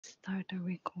Start the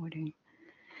recording.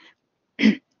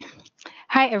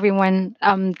 Hi, everyone.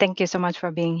 Thank you so much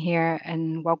for being here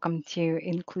and welcome to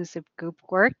Inclusive Group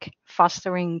Work,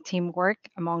 Fostering Teamwork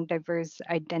Among Diverse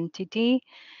Identity.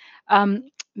 Um,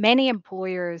 Many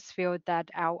employers feel that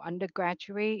our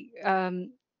undergraduate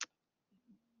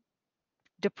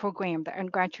the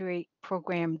undergraduate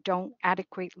program don't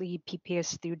adequately prepare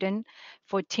students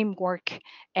for teamwork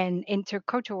and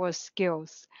intercultural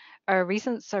skills. A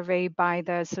recent survey by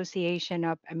the Association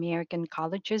of American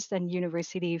Colleges and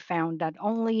Universities found that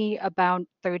only about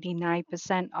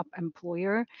 39% of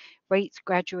employer rates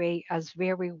graduate as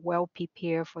very well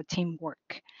prepared for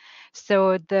teamwork.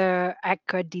 So the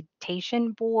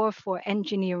Accreditation Board for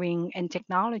Engineering and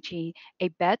Technology,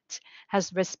 ABET,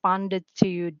 has responded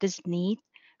to this need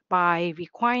by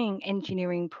requiring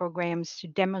engineering programs to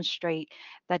demonstrate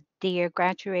that their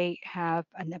graduates have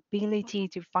an ability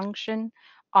to function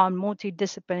on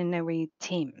multidisciplinary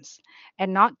teams.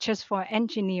 And not just for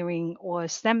engineering or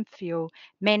STEM field,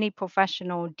 many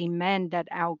professionals demand that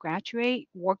our graduate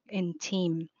work in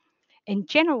team. In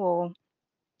general,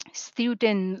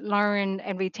 students learn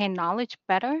and retain knowledge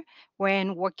better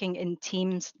when working in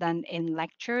teams than in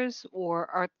lectures or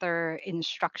other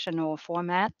instructional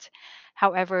format.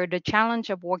 However, the challenge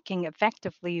of working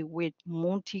effectively with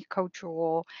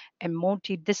multicultural and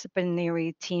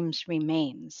multidisciplinary teams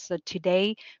remains. So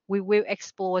today, we will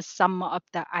explore some of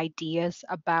the ideas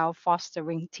about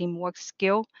fostering teamwork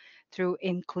skill through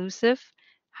inclusive,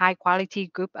 high quality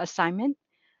group assignment.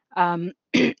 Um,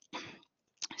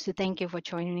 So thank you for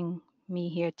joining me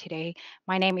here today.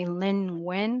 My name is Lin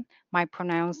Nguyen. My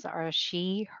pronouns are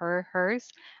she, her, hers.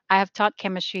 I have taught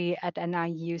chemistry at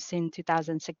NIU since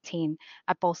 2016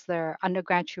 at both the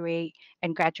undergraduate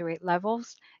and graduate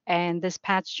levels. And this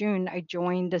past June, I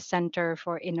joined the Center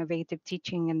for Innovative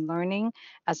Teaching and Learning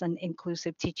as an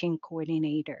inclusive teaching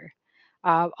coordinator.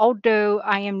 Although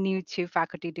I am new to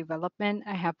faculty development,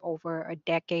 I have over a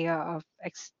decade of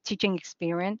teaching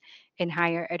experience in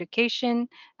higher education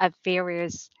at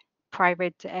various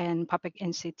private and public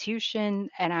institutions,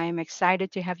 and I am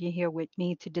excited to have you here with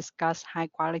me to discuss high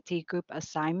quality group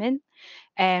assignment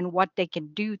and what they can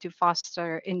do to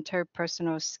foster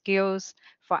interpersonal skills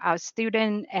for our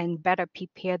students and better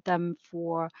prepare them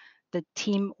for the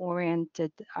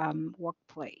team-oriented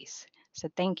workplace. So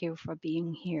thank you for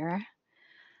being here.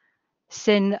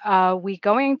 Since we're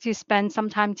going to spend some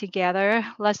time together,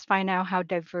 let's find out how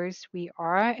diverse we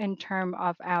are in terms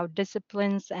of our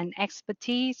disciplines and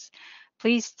expertise.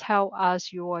 Please tell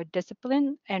us your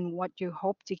discipline and what you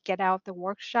hope to get out of the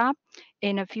workshop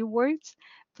in a few words.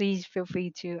 Please feel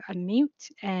free to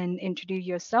unmute and introduce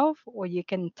yourself, or you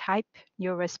can type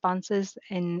your responses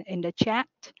in the chat.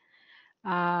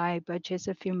 I budget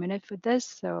a few minutes for this,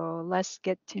 so let's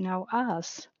get to know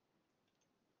us.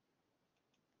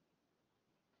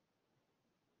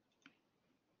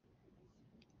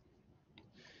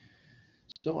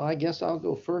 So I guess I'll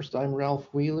go first. I'm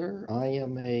Ralph Wheeler. I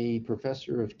am a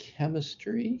professor of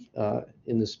chemistry.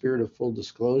 In the spirit of full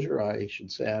disclosure, I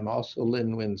should say I'm also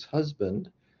Lin Nguyen's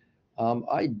husband.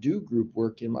 I do group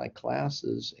work in my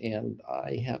classes, and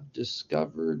I have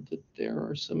discovered that there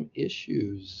are some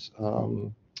issues.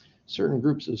 Certain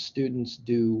groups of students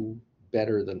do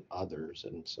better than others,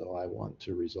 and so I want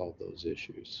to resolve those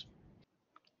issues.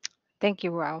 Thank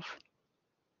you, Ralph.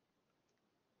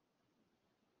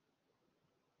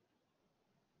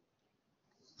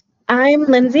 I'm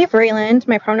Lindsay Vreeland.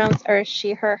 My pronouns are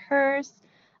she, her, hers.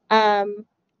 Um,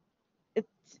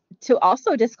 to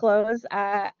also disclose,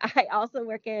 I also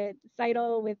work at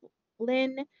Cital with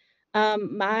Lynn.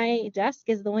 My desk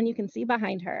is the one you can see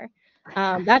behind her.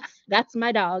 That's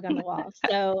my dog on the wall.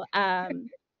 So,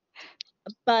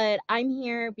 but I'm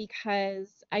here because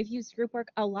I've used group work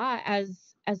a lot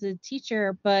as a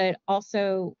teacher, but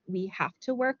also we have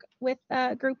to work with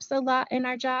groups a lot in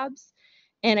our jobs.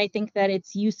 And I think that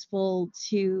it's useful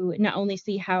to not only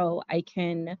see how I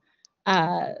can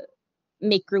uh,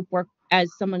 make group work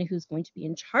as someone who's going to be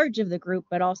in charge of the group,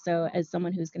 but also as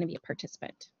someone who's going to be a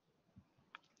participant.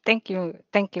 Thank you,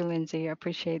 Lindsay. I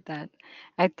appreciate that.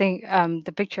 I think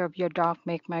the picture of your dog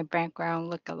make my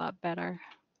background look a lot better.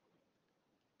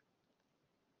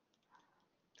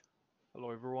 Hello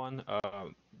everyone,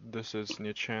 this is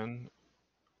Ni Chen.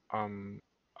 I'm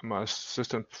an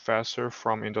assistant professor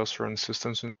from Industrial and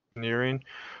Systems Engineering.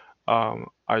 I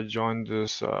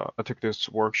took this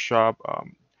workshop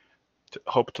to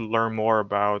hope to learn more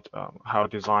about how to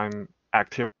design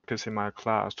activities in my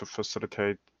class to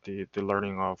facilitate the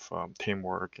learning of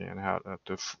teamwork and how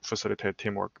to facilitate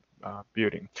teamwork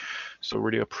building. So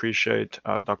really appreciate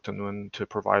Dr. Nguyen to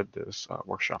provide this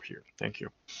workshop here. Thank you.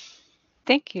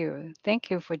 Thank you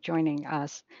for joining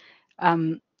us.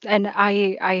 And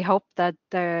I hope that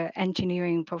the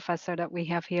engineering professor that we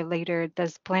have here later,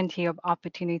 there's plenty of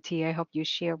opportunity. I hope you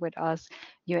share with us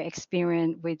your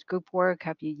experience with group work.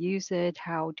 Have you used it?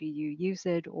 How do you use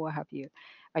it? Or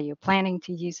are you planning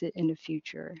to use it in the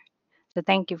future? So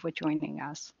thank you for joining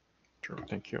us. Sure,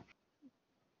 thank you.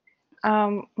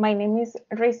 My name is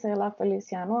Reisela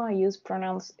Feliciano. I use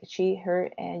pronouns she, her,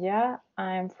 ella.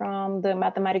 I'm from the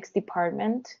mathematics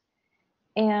department,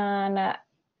 and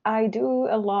I do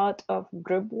a lot of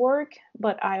group work,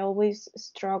 but I always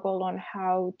struggle on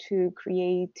how to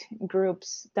create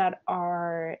groups that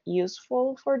are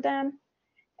useful for them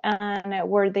and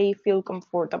where they feel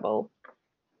comfortable,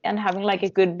 and having like a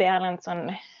good balance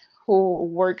on who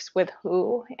works with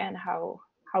who and how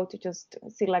to just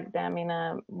select them in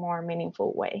a more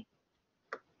meaningful way.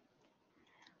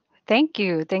 Thank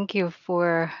you. Thank you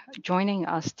for joining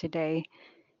us today.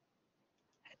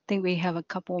 I think we have a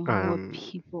couple more Um,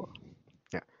 people.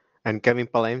 yeah. I'm Kevin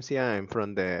Palencia. I'm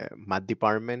from the math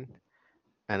department,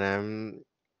 and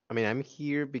I'm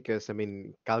here because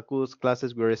calculus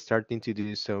classes we're starting to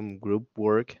do some group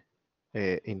work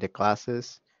in the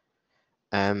classes.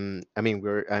 I'm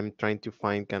trying to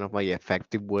find kind of like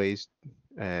effective ways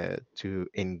to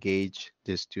engage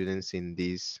the students in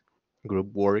this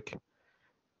group work.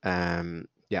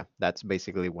 Yeah, that's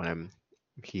basically what I'm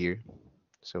here.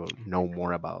 So know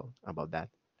more about that.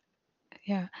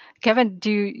 Yeah. Kevin,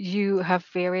 do you have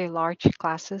very large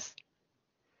classes?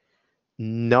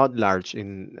 Not large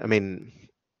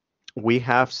we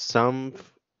have some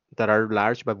that are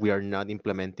large, but we are not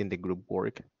implementing the group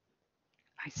work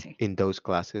I see. in those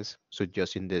classes. So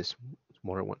just in this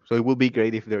smaller one. So it would be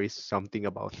great if there is something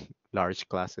about large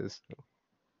classes.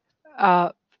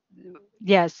 Uh,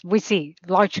 yes, we see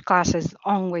large classes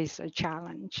always a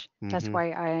challenge. That's Mm-hmm.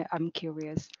 why I'm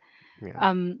curious. Yeah.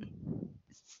 Um,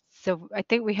 so I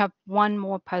think we have one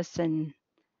more person,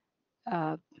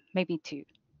 uh, maybe two.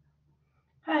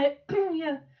 Hi,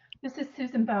 yeah, this is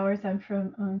Susan Bowers. I'm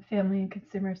from Family and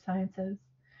Consumer Sciences,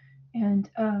 and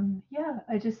yeah,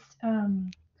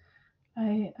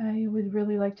 I would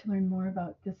really like to learn more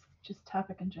about this just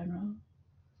topic in general.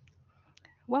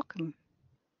 Welcome.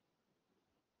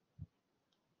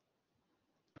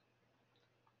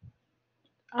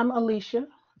 I'm Alicia.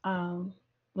 Um,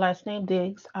 Last name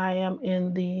Diggs. I am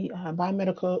in the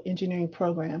biomedical engineering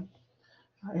program,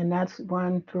 and that's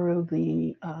run through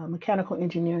the mechanical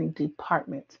engineering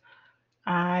department.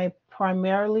 I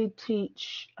primarily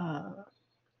teach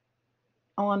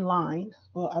online.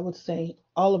 Well, I would say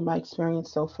all of my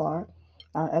experience so far,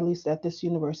 at least at this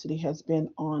university, has been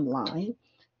online.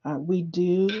 We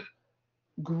do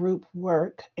group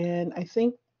work, and I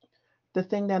think the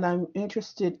thing that I'm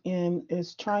interested in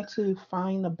is trying to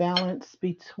find a balance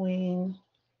between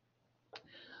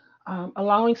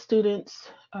allowing students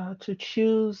to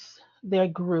choose their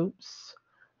groups,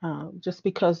 just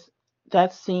because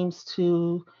that seems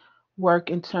to work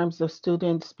in terms of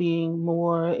students being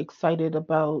more excited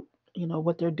about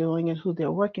what they're doing and who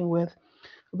they're working with,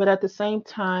 but at the same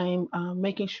time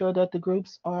making sure that the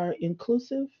groups are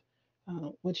inclusive,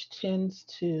 which tends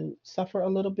to suffer a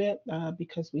little bit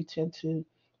because we tend to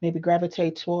maybe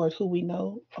gravitate toward who we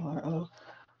know or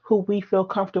who we feel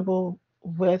comfortable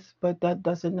with, but that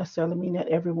doesn't necessarily mean that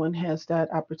everyone has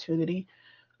that opportunity.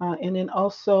 And then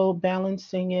also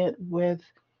balancing it with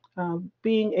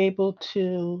being able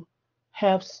to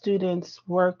have students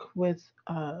work with,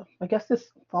 I guess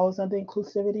this falls under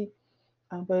inclusivity,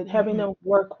 but having Hmm. them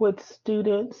work with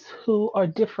students who are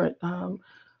different,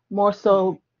 more Hmm.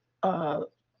 so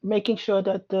making sure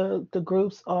that the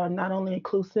groups are not only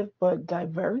inclusive but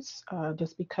diverse,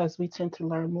 just because we tend to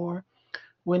learn more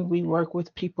when we work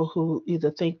with people who either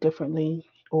think differently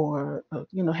or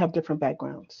have different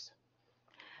backgrounds.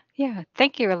 Yeah,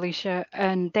 thank you, Alicia,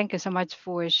 and thank you so much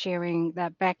for sharing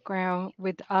that background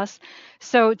with us.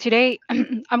 So today,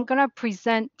 I'm gonna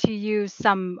present to you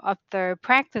some of the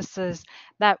practices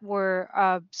that were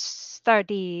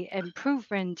studied and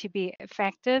proven to be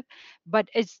effective, but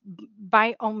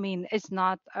by all means, it's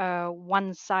not a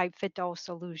one-size-fits-all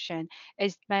solution.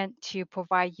 It's meant to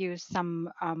provide you some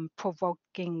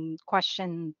provoking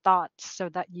question thoughts so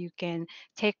that you can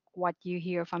take what you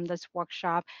hear from this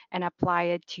workshop and apply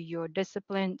it to your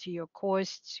discipline, to your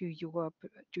course, to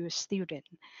your student.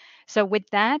 So with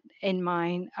that in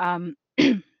mind,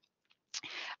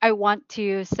 I want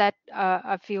to set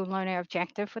a few learning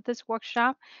objectives for this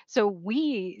workshop. So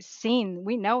we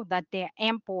know that there are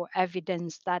ample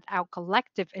evidence that our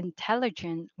collective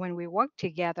intelligence, when we work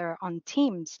together on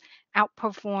teams,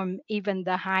 outperform even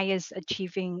the highest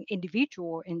achieving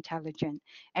individual intelligence.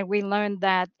 And we learned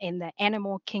that in the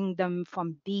animal kingdom,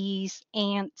 from bees,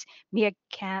 ants,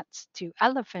 meerkats to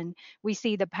elephant, we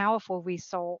see the powerful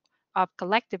result of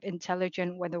collective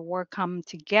intelligence when the world come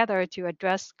together to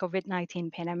address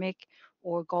COVID-19 pandemic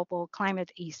or global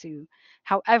climate issue.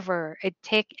 However, it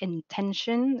takes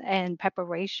intention and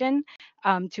preparation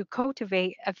to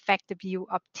cultivate effective view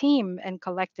of team and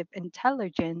collective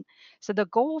intelligence. So the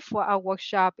goal for our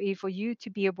workshop is for you to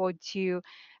be able to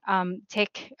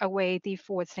take away the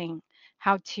four things: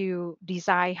 how to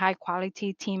design high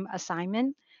quality team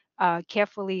assignment,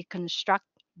 carefully construct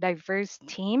diverse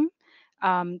team,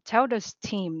 tell the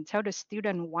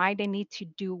student why they need to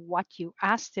do what you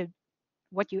ask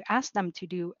them to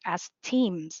do as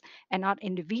teams and not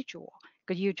individual,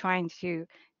 because you're trying to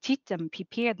teach them,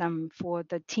 prepare them for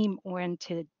the team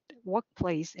oriented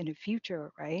workplace in the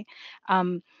future, right?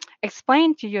 um,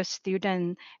 Explain to your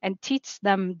student and teach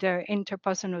them the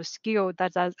interpersonal skill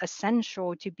that are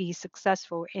essential to be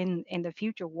successful in the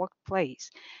future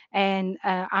workplace. And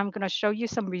I'm going to show you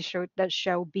some research that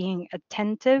show being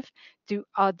attentive to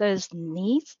others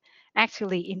needs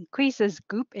actually increases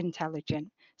group intelligence.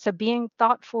 So being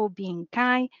thoughtful, being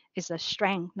kind is a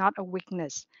strength, not a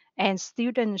weakness. And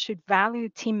students should value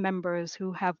team members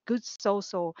who have good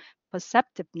social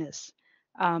perceptiveness.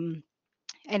 Um,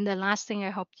 and the last thing I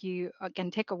hope you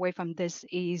can take away from this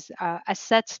is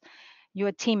assess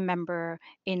your team member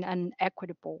in an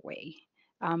equitable way.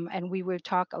 And we will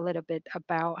talk a little bit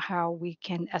about how we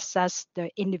can assess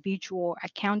the individual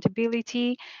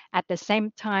accountability, at the same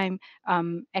time,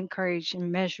 encourage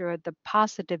and measure the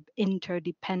positive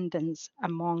interdependence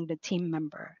among the team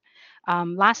member.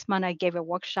 Last month, I gave a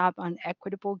workshop on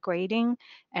equitable grading,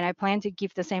 and I plan to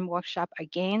give the same workshop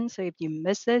again. So if you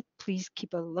miss it, please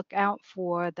keep a lookout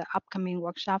for the upcoming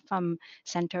workshop from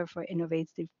Center for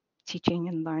Innovative Teaching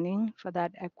and Learning for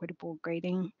that equitable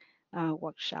grading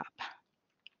workshop.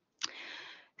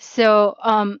 So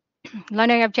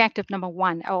learning objective number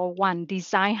one,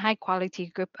 design high quality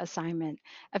group assignment.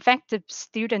 Effective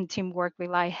student teamwork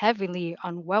rely heavily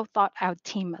on well thought out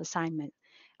team assignment.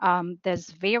 There's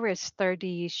various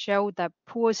studies show that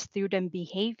poor student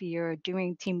behavior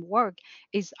during teamwork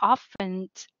is often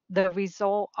the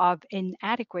result of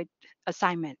inadequate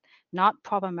assignment, not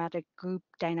problematic group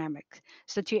dynamics.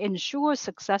 So to ensure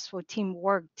successful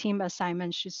teamwork, team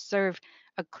assignment should serve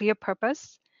a clear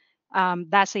purpose,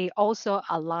 that's also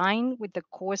align with the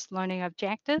course learning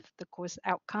objective, the course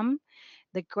outcome.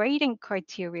 The grading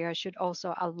criteria should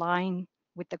also align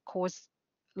with the course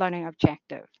learning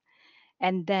objective.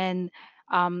 And then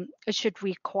it should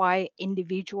require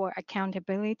individual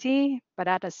accountability, but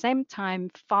at the same time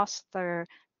foster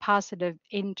positive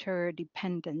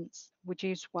interdependence, which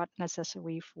is what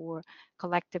necessary for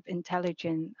collective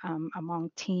intelligence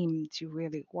among team to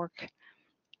really work.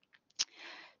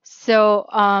 So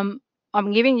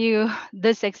I'm giving you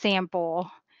this example.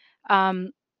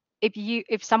 Um,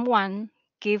 if someone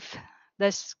give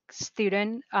this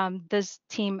student this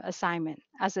team assignment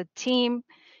as a team,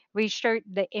 research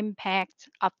the impact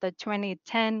of the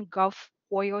 2010 Gulf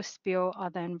oil spill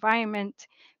on the environment,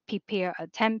 prepare a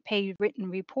 10-page written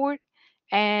report,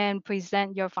 and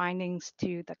present your findings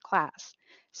to the class.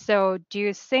 So do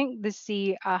you think this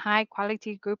is a high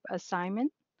quality group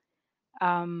assignment?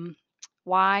 um,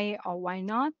 why or why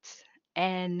not,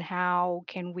 and how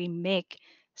can we make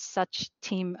such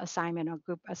team assignment or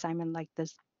group assignment like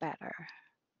this better?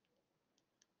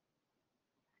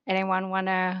 Anyone want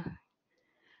to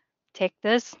take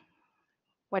this?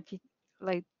 What you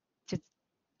like? Just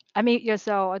unmute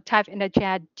yourself or type in the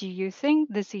chat. Do you think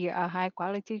this is a high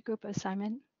quality group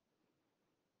assignment?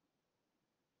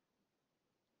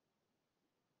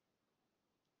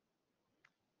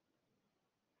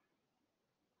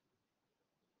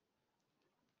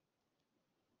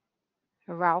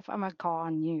 Ralph, I'm gonna call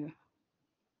on you.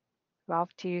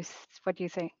 Ralph, what do you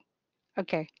think?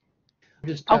 Okay.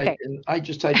 Okay. I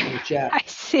just typed in the chat. I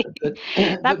see. But,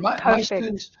 That's but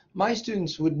perfect. my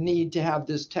students would need to have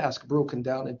this task broken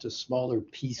down into smaller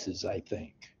pieces, I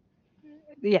think.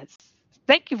 Yes.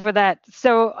 Thank you for that.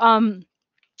 So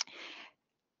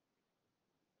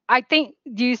I think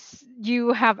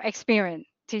you have experience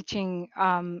teaching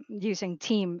using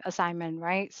team assignment,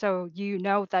 right? So you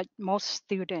know that most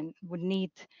students would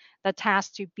need the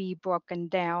task to be broken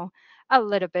down a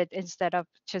little bit instead of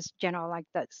just general like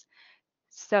this.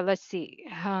 So let's see.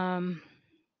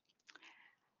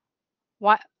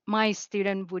 what my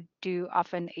student would do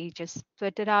often is just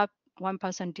split it up, one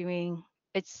person doing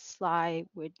its slide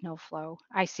with no flow.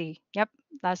 I see. Yep,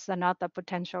 that's another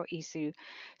potential issue.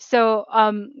 So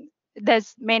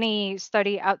there's many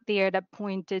study out there that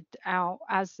pointed out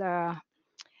as a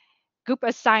group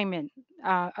assignment,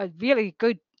 a really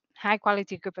good high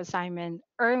quality group assignment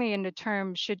early in the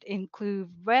term should include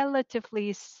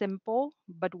relatively simple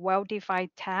but well defined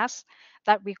tasks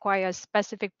that require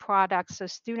specific products so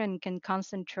student can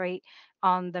concentrate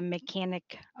on the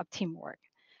mechanic of teamwork.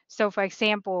 So for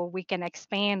example, we can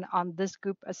expand on this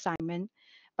group assignment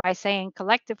by saying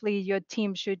collectively your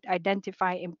team should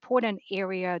identify important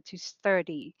area to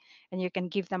study, and you can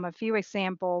give them a few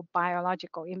example: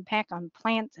 biological impact on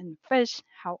plants and fish,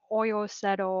 how oil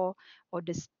settle or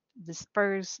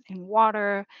disperse in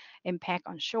water, impact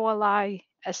on shoreline,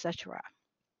 etc.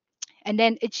 And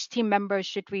then each team member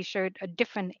should research a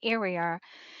different area,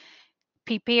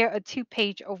 prepare a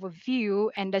two-page overview,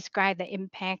 and describe the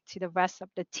impact to the rest of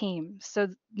the team. So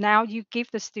now you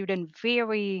give the student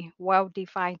very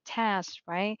well-defined tasks,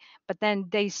 right? But then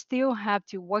they still have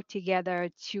to work together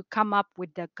to come up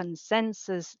with the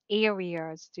consensus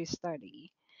areas to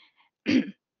study.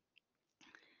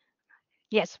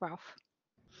 Yes, Ralph.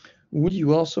 Would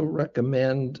you also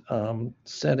recommend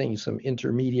setting some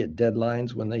intermediate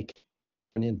deadlines when they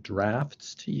come in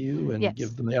drafts to you and Yes.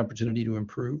 give them the opportunity to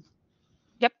improve?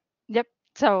 Yep. Yep.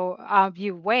 So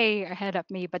you way ahead of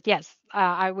me, but yes,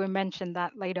 I will mention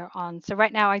that later on. So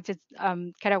right now, I just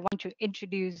kind of want to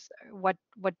introduce what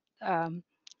um,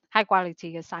 high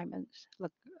quality assignments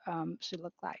should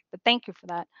look like. But thank you for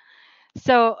that.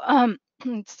 So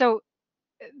so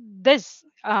this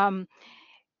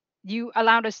you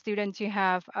allow the student to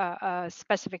have a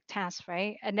specific task,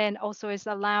 right? And then also is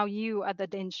allow you as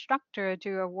the instructor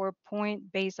to award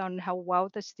point based on how well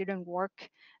the student work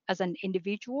as an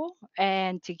individual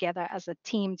and together as a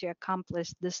team to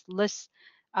accomplish this list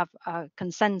of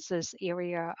consensus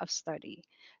area of study.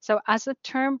 So as the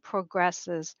term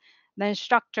progresses, the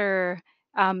instructor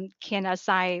can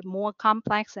assign more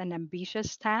complex and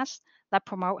ambitious tasks that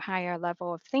promote higher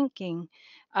level of thinking.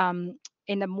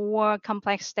 In the more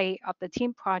complex state of the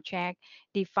team project,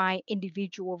 define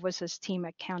individual versus team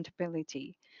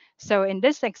accountability. So in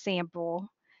this example,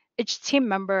 each team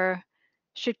member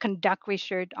should conduct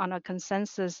research on a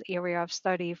consensus area of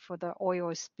study for the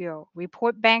oil spill,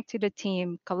 report back to the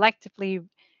team, collectively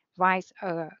write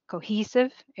a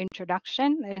cohesive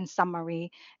introduction and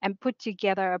summary, and put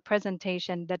together a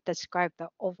presentation that describes the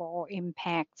overall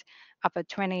impact of a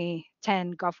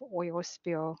 2010 Gulf oil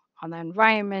spill on the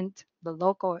environment, the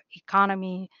local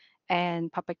economy,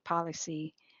 and public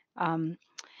policy. Um,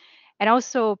 and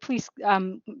also, please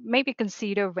maybe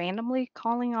consider randomly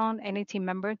calling on any team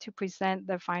member to present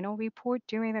the final report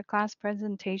during the class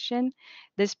presentation.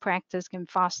 This practice can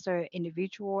foster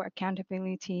individual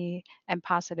accountability and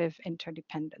positive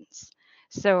interdependence.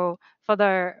 So for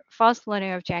the first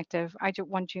learning objective, I just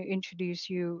want to introduce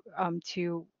you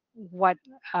to what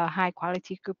a high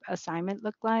quality group assignment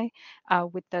look like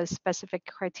with the specific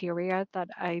criteria that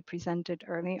I presented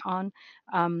early on.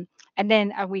 And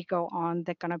then as we go on,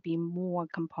 there are going to be more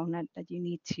component that you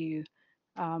need to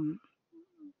um,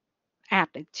 add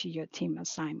it to your team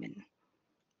assignment.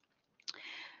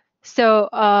 So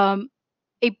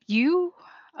if you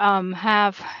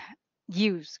have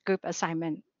used group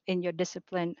assignment in your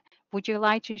discipline, would you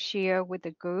like to share with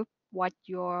the group what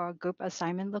your group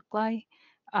assignment look like?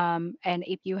 And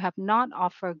if you have not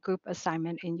offered group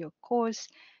assignment in your course,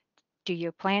 do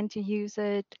you plan to use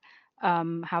it?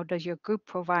 How does your group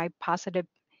provide positive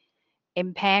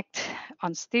impact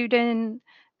on students,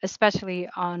 especially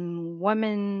on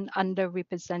women,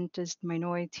 underrepresented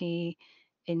minority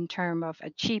in terms of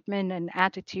achievement and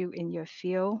attitude in your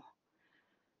field?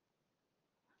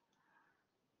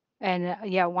 And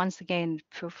yeah, once again,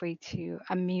 feel free to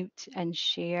unmute and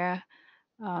share.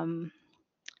 Um,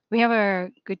 we have a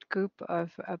good group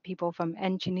of people from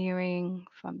engineering,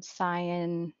 from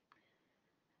science,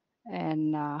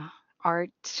 and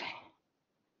art.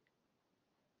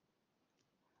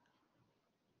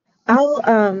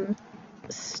 I'll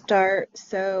start.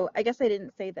 So I guess I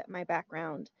didn't say that my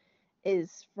background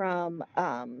is from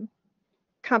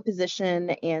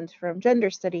composition and from gender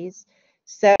studies.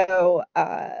 So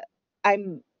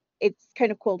I'm it's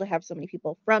kind of cool to have so many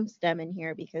people from STEM in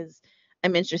here because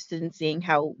I'm interested in seeing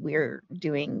how we're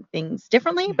doing things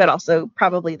differently, but also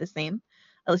probably the same.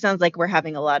 It sounds like we're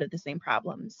having a lot of the same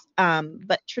problems.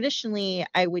 But traditionally,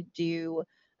 I would do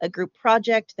a group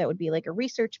project that would be like a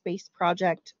research-based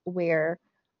project where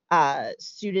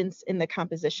students in the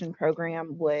composition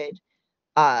program would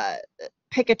uh,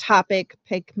 pick a topic,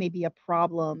 pick maybe a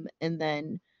problem, and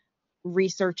then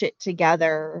research it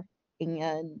together.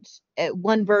 And at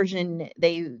one version,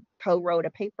 they co-wrote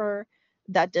a paper.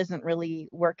 That doesn't really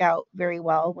work out very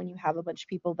well when you have a bunch of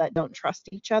people that don't trust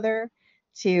each other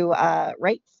to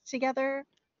write together.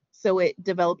 So it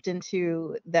developed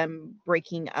into them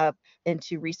breaking up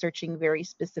into researching very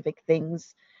specific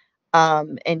things,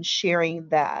 and sharing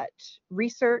that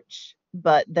research,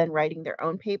 but then writing their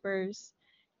own papers.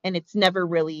 And it's never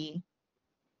really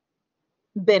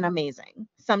been amazing.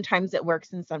 Sometimes it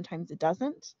works and sometimes it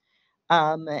doesn't.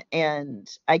 And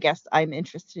I guess I'm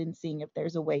interested in seeing if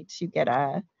there's a way to get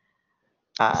uh,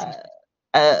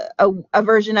 a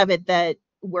version of it that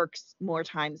works more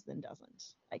times than doesn't.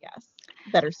 I guess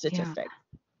better Yeah. statistics.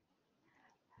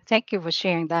 Thank you for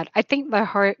sharing that. I think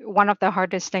one of the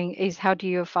hardest thing is how do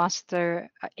you foster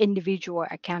individual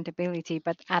accountability,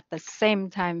 but at the same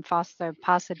time foster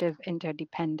positive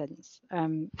interdependence,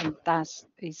 and that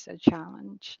is a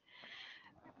challenge.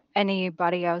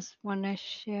 Anybody else want to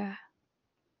share?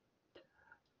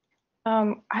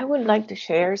 I would like to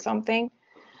share something.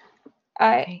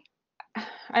 I Okay.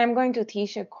 I am going to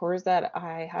teach a course that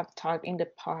I have taught in the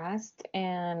past,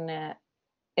 and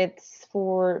it's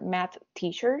for math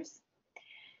teachers.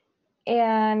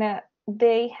 And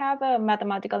they have a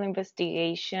mathematical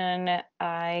investigation.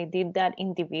 I did that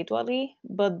individually,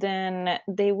 but then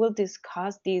they will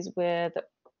discuss this with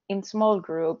in small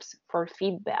groups for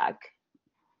feedback.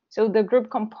 So the group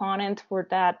component for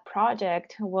that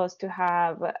project was to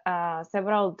have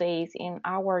several days in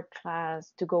our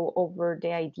class to go over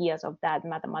the ideas of that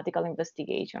mathematical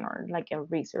investigation, or like a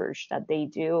research that they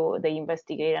do. They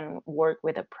investigate and work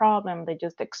with a problem. They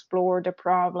just explore the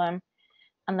problem,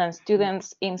 and then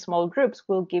students in small groups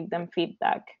will give them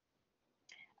feedback.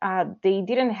 They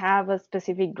didn't have a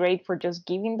specific grade for just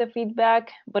giving the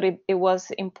feedback, but it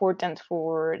was important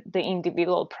for the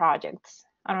individual projects.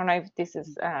 I don't know if this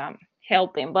is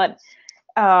helping, but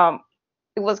um,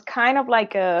 it was kind of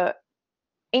like a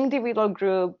individual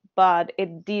group, but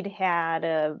it did had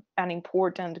an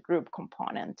important group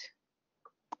component.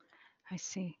 I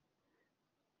see.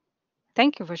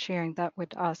 Thank you for sharing that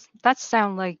with us.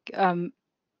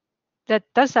 That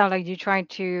does sound like you're trying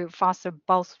to foster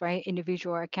both, right?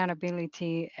 Individual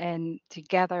accountability and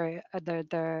together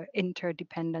the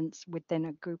interdependence within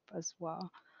a group as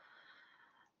well.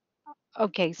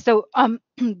 Okay, so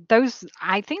those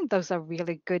I think those are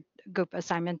really good group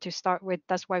assignment to start with.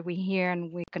 That's why we're here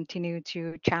and we continue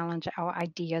to challenge our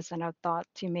ideas and our thought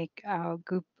to make our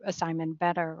group assignment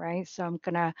better, right? So I'm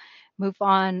gonna move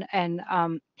on and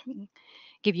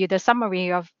give you the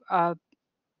summary of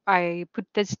I put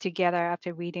this together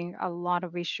after reading a lot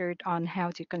of research on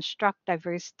how to construct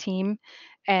diverse team,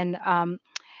 and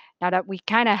now that we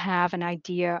kind of have an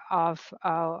idea of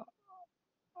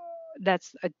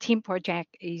that's a team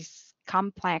project is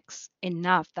complex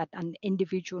enough that an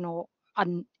individual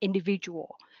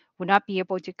would not be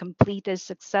able to complete it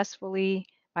successfully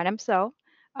by themselves.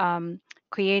 Um,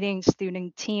 Creating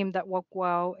student team that work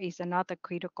well is another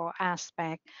critical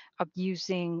aspect of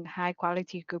using high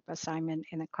quality group assignment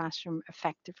in a classroom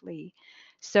effectively.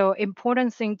 So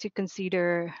important thing to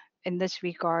consider in this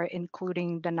regard,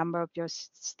 including the number of your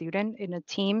student in a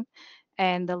team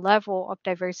and the level of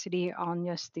diversity on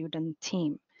your student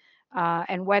team,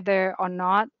 and whether or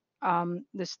not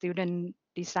the student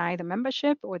decide the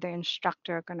membership or the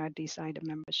instructor gonna decide the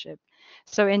membership.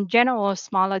 So in general,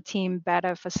 smaller team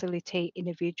better facilitate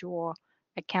individual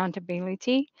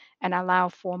accountability and allow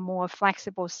for more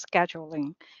flexible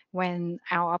scheduling when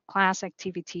our class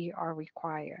activity are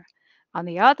required. On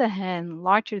the other hand,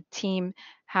 larger team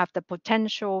have the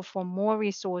potential for more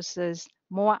resources,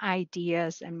 more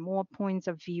ideas, and more points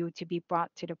of view to be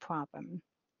brought to the problem.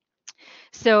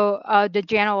 So the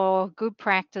general good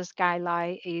practice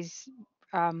guideline is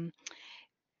um,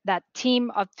 that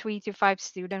team of 3 to 5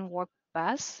 students work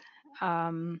best.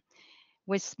 Um,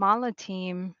 with smaller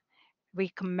team,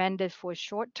 recommended for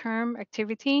short-term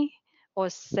activity or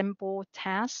simple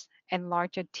tasks, and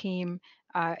larger team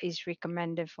is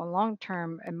recommended for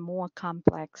long-term and more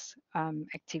complex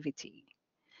activity.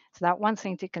 So that one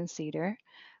thing to consider.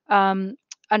 Um,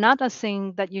 Another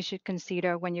thing that you should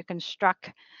consider when you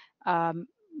construct um,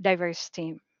 diverse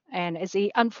team. And it's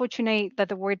unfortunate that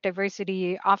the word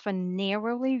diversity often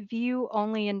narrowly view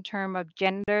only in terms of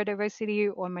gender diversity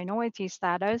or minority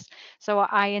status. So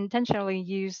I intentionally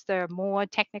use the more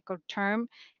technical term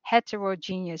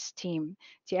heterogeneous team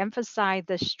to emphasize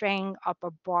the strength of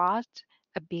a broad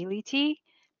ability,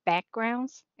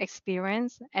 backgrounds,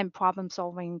 experience, and problem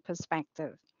solving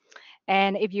perspective.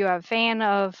 And if you are a fan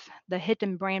of the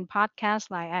Hidden Brain podcast,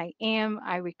 like I am,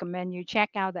 I recommend you check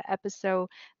out the episode,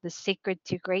 The Secret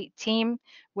to Great Team,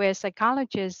 where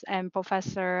psychologist and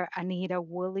Professor Anita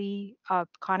Woolley of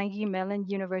Carnegie Mellon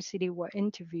University were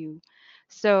interviewed.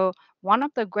 So, one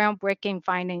of the groundbreaking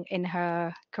findings in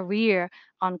her career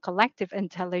on collective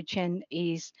intelligence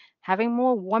is having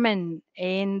more women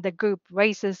in the group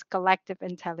raises collective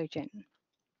intelligence.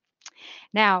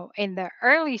 Now, in the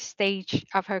early stage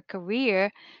of her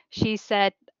career, she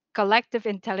said collective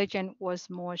intelligence was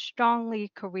more strongly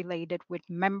correlated with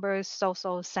members'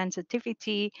 social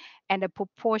sensitivity and the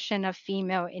proportion of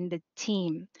female in the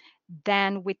team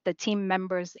than with the team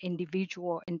members'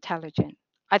 individual intelligence.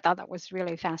 I thought that was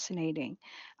really fascinating.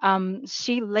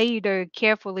 She later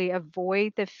carefully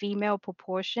avoid the female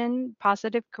proportion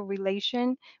positive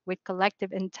correlation with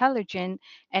collective intelligence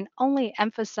and only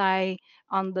emphasize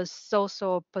on the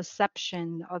social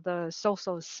perception or the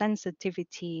social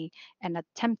sensitivity and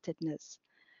attemptedness.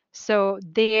 So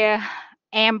there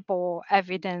ample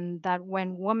evidence that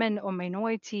when women or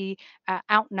minority are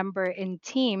outnumbered in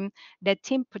team, that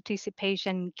team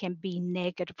participation can be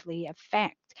negatively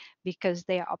affected because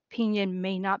their opinion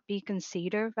may not be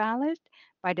considered valid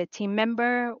by the team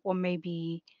member, or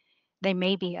maybe they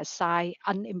may be assigned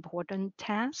unimportant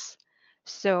tasks.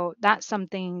 So that's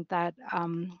something that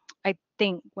I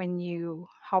think when you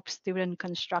help student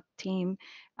construct team,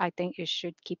 I think you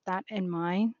should keep that in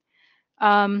mind.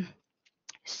 Um,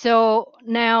 so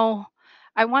now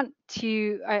I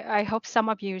hope some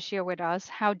of you share with us,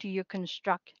 how do you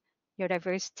construct your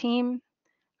diverse team?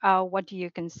 What do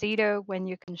you consider when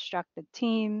you construct a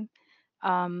team?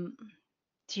 Um,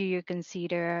 do you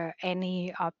consider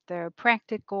any of the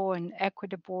practical and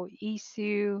equitable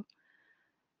issue?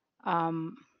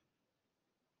 Um,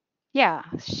 yeah,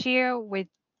 share with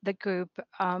the group.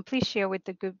 Please share with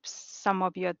the group some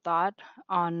of your thought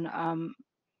on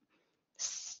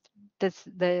s-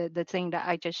 the thing that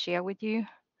I just shared with you.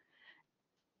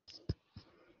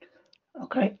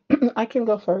 Okay, I can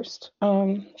go first.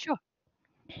 Sure.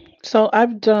 So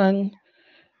I've done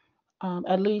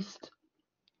at least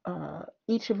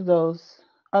each of those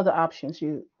other options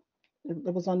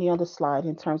it was on the other slide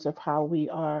in terms of how we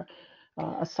are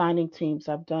assigning teams.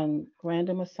 I've done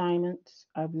random assignments.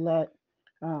 I've let,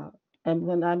 uh, and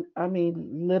when I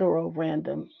mean literal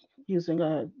random, using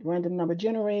a random number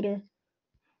generator,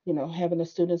 having the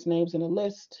students' names in a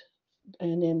list,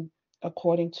 and then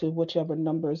according to whichever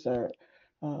numbers are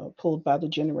pulled by the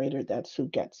generator, that's who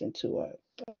gets into a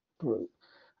group.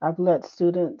 I've let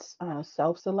students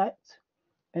self select,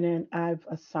 and then I've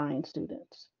assigned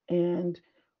students. And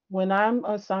when I'm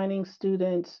assigning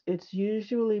students, it's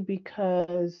usually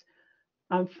because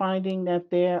I'm finding that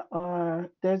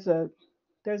there's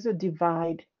a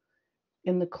divide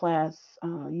in the class,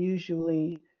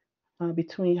 usually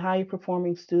between high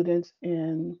performing students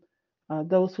and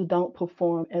those who don't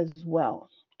perform as well.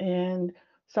 And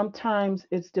sometimes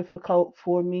it's difficult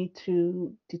for me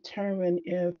to determine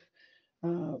if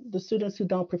the students who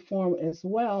don't perform as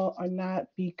well are not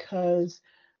because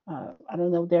I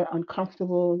don't know, they're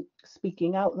uncomfortable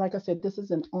speaking out. Like I said, this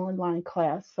is an online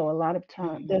class, so a lot of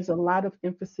time Mhm. there's a lot of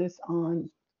emphasis on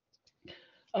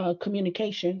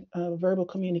communication, verbal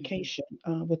Mhm. communication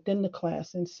within the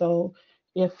class. And so,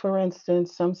 if, for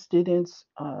instance, some students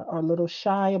are a little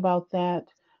shy about that,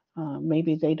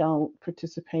 maybe they don't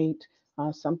participate.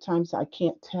 Sometimes I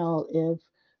can't tell if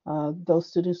those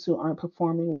students who aren't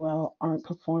performing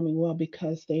well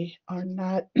because they are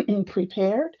not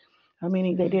prepared,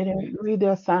 meaning they Mhm. didn't read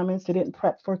their assignments, they didn't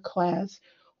prep for class,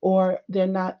 or they're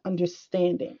not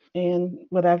understanding. And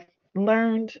what I've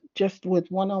learned just with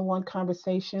one-on-one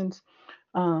conversations,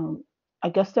 um, I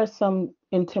guess there's some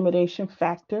intimidation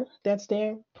factor that's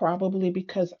there, probably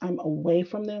because I'm away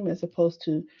from them as opposed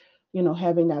to,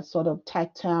 having that sort of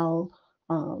tactile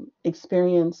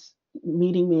experience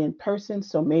meeting me in person.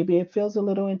 So maybe it feels a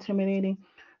little intimidating.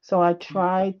 So I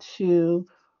try to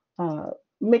uh,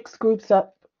 mix groups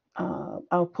up.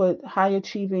 I'll put high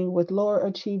achieving with lower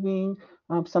achieving.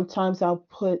 Sometimes I'll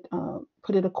put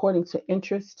it according to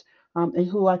interest, and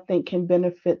who I think can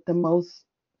benefit the most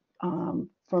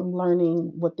from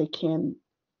learning what they can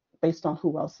based on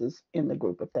who else is in the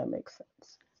group, if that makes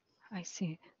sense. I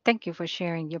see. Thank you for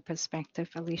sharing your perspective,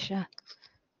 Alicia.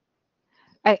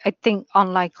 I think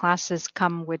online classes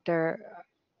come with their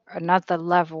another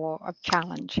level of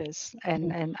challenges,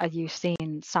 and are you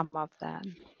seeing some of that?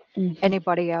 Mm-hmm.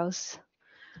 Anybody else?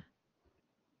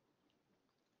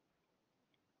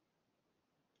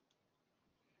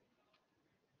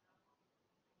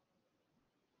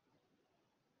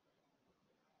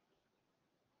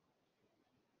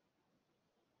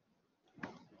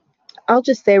 I'll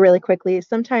just say really quickly,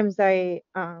 sometimes I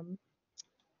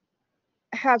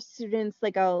have students,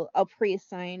 like I'll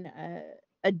pre-assign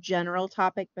a general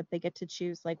topic, but they get to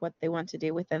choose like what they want to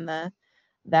do within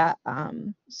that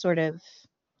sort of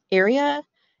area.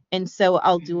 And so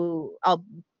I'll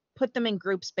put them in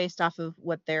groups based off of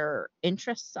what their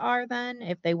interests are then,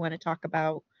 if they want to talk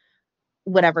about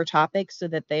whatever topic, so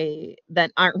that they then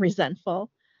aren't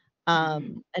resentful,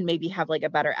 and maybe have like a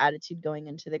better attitude going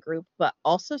into the group. But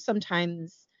also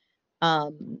sometimes,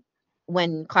 um,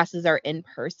 when classes are in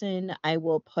person, I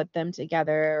will put them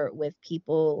together with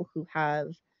people who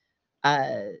have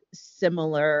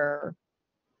similar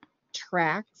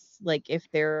tracks. Like if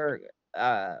they're,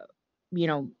 uh,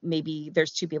 maybe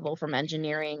there's two people from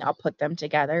engineering, I'll put them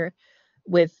together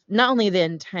with not only the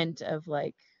intent of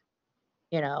like,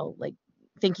 like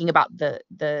thinking about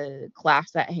the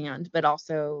class at hand, but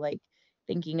also like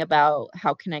thinking about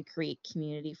how can I create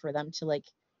community for them to like,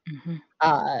 Mm-hmm.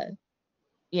 uh,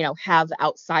 have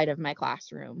outside of my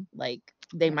classroom. Like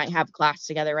they Yes. might have class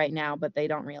together right now, but they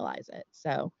don't realize it.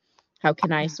 So how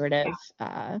can I Yeah. sort of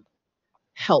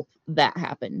help that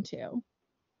happen too?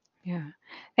 Yeah.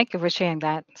 Thank you for sharing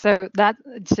that. So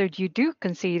you do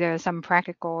consider some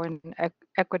practical and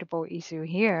equitable issue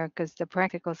here, because the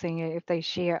practical thing, if they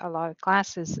share a lot of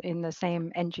classes in the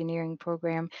same engineering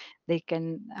program, they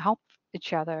can help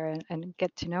each other and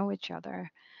get to know each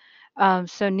other.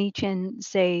 So Nietzsche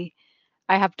say,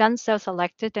 I have done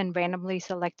self-selected and randomly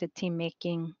selected team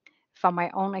making. From my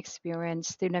own experience,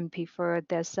 students prefer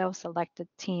their self-selected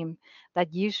team,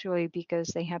 that usually because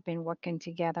they have been working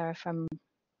together from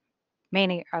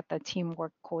many other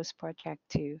teamwork course project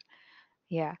too.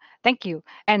 Yeah, thank you.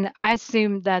 And I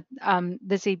assume that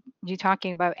this is you're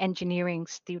talking about engineering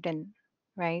student,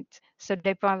 right? So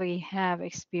they probably have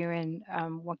experience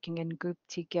working in group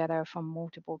together from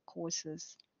multiple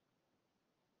courses.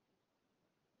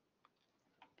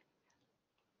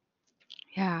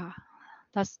 Yeah.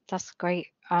 That's great.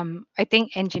 I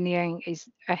think engineering is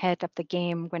ahead of the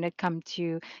game when it comes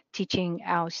to teaching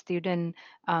our student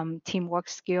teamwork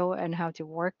skill and how to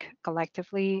work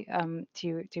collectively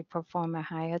to perform a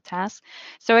higher task.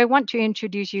 So I want to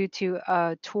introduce you to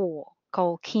a tool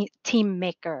called Team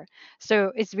Maker.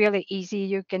 So it's really easy.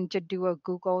 You can just do a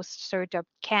Google search of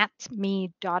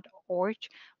catme.org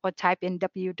or type in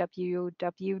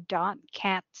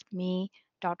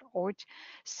www.catme.org.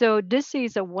 So this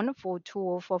is a wonderful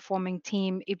tool for forming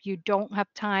team. If you don't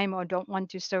have time or don't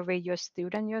want to survey your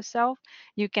student yourself,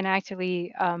 you can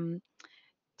actually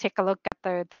take a look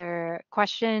at the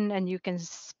question, and you can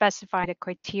specify the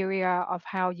criteria of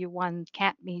how you want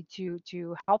CATME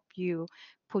to help you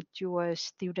put your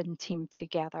student team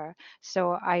together.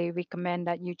 So I recommend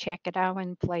that you check it out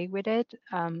and play with it,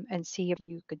 and see if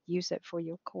you could use it for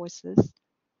your courses.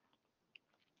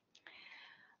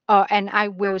 Oh, and I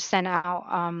will send out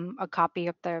a copy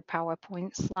of the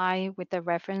PowerPoint slide with the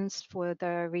reference for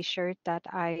the research that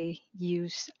I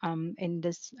use in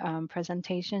this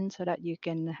presentation, so that you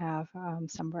can have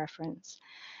some reference.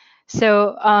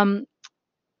 So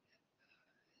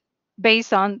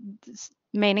based on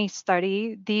many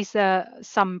study, these are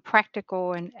some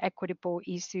practical and equitable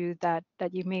issues that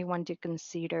you may want to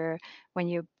consider when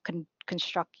you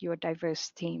construct your diverse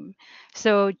team.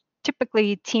 So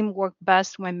typically, team work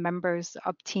best when members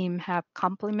of team have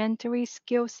complementary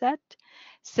skill set.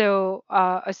 So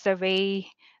a survey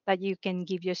that you can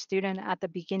give your student at the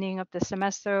beginning of the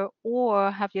semester,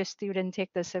 or have your student take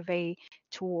the survey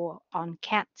tool on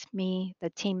CatMe,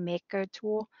 the team maker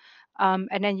tool,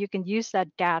 and then you can use that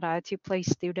data to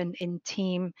place student in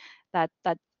team that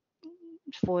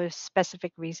for a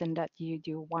specific reason that you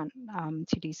do want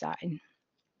to design.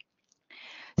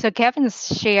 So Kevin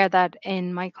shared that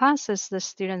in my classes, the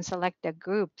students select their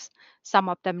groups. Some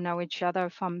of them know each other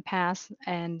from past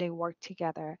and they work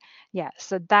together. Yeah,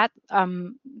 so that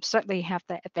certainly have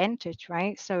the advantage,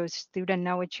 right? So students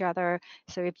know each other.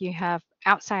 So if you have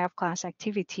outside of class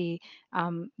activity,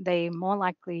 they more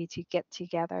likely to get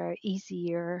together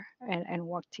easier and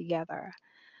work together.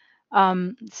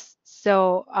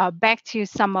 So back to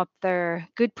some of the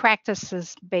good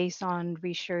practices based on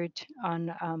research on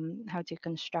how to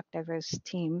construct diverse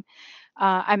team.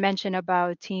 I mentioned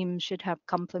about teams should have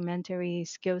complementary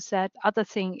skill set. Other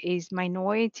thing is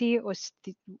minority or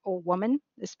women,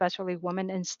 especially women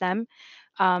in STEM.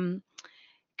 Um,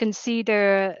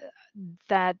 Consider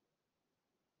that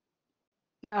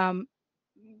um,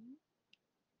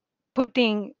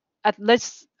 putting at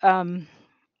least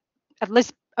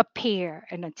a pair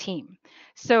and a team.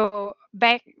 So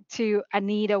back to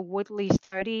Anita Woodley's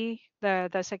study,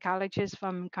 the psychologist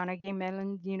from Carnegie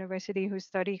Mellon University who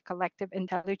studied collective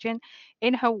intelligence.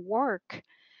 In her work,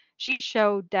 she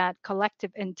showed that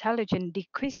collective intelligence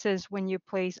decreases when you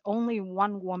place only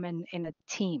one woman in a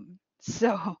team.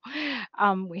 So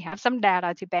we have some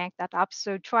data to back that up.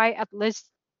 So try at least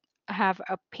have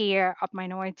a pair of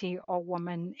minority or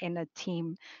woman in a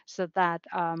team so that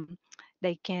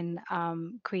they can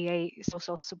create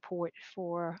social support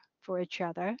for each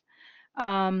other.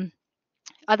 Um,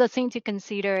 Other thing to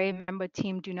consider, a member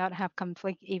team do not have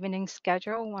conflict evening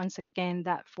schedule. Once again,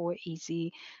 that for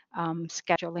easy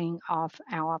scheduling of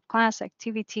our class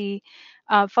activity.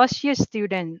 First year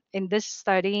student in this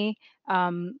study,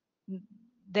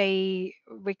 they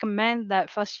recommend that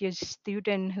first year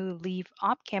student who leave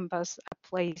off campus are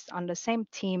placed on the same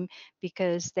team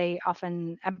because they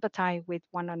often empathize with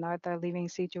one another living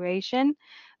situation.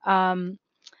 Um,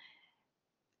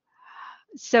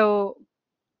 so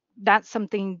that's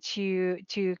something to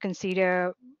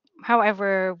consider.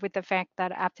 However, with the fact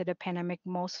that after the pandemic,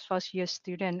 most first year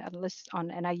students, at least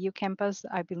on NIU campus,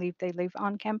 I believe they live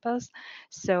on campus,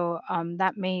 so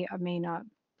that may or may not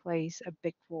plays a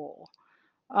big role.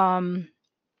 Um,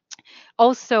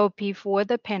 Also, before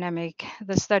the pandemic,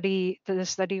 the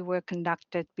study were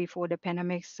conducted before the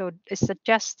pandemic, so it's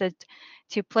suggested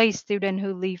to place students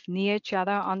who live near each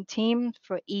other on teams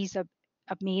for ease of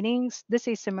meetings. This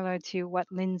is similar to what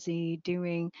Lindsay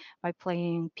doing by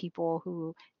playing people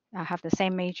who have the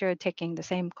same major, taking the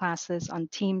same classes on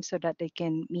teams so that they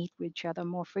can meet with each other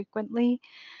more frequently.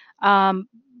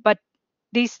 But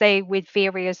these days, with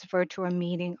various virtual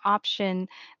meeting option,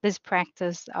 this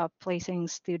practice of placing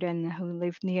students who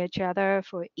live near each other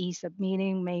for ease of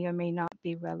meeting may or may not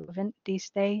be relevant these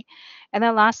days. And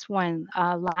the last one,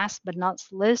 last but not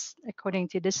least, according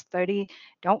to this study,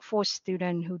 don't force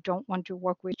students who don't want to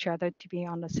work with each other to be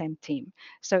on the same team.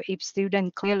 So if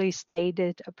student clearly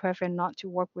stated a preference not to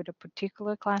work with a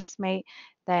particular classmate,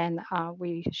 then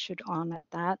we should honor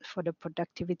that for the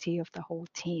productivity of the whole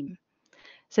team.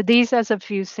 So these are a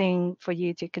few things for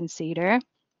you to consider.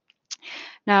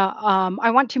 Now,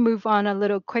 I want to move on a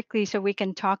little quickly so we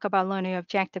can talk about learning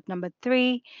objective number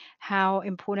 3, how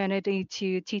important it is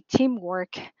to teach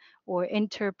teamwork or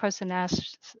interpersonal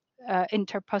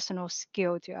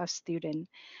skill to our student.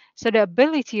 So the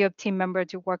ability of team member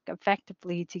to work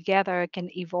effectively together can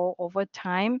evolve over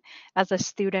time as a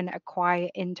student acquire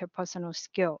interpersonal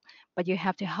skill, but you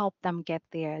have to help them get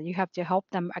there. You have to help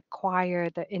them acquire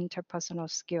the interpersonal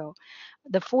skill.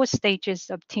 The 4 stages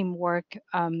of teamwork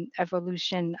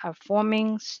evolution are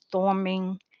forming,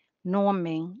 storming,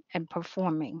 norming, and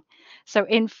performing. So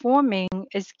informing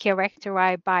is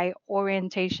characterized by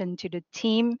orientation to the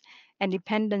team and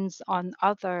dependence on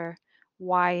other,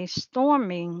 while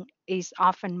storming is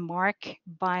often marked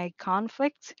by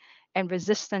conflict and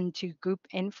resistance to group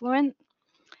influence.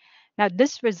 Now,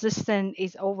 this resistance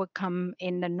is overcome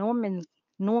in the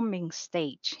norming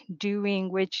stage,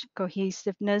 during which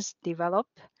cohesiveness develop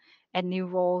and new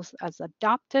roles are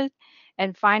adopted.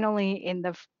 And finally, in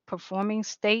the performing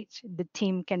stage, the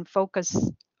team can focus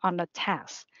on the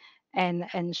task and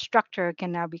structure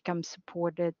can now become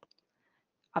supported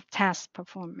of task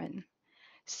performance.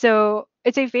 So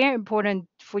it's a very important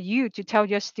for you to tell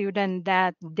your student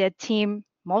that their team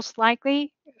most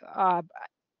likely uh,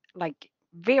 like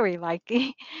very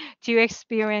likely to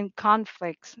experience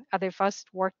conflicts as they first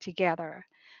work together.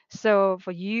 So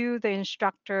for you, the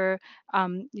instructor,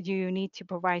 you need to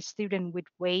provide student with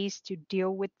ways to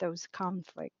deal with those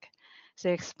conflicts. So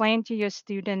explain to your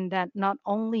student that not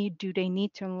only do they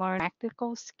need to learn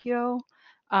practical skill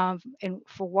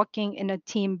for working in a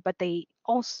team, but they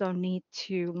also need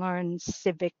to learn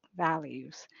civic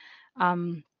values.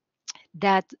 Um,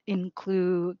 that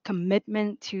include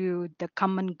commitment to the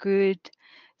common good,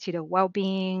 to the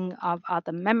well-being of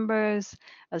other members,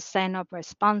 a sense of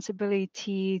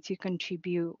responsibility to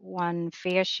contribute one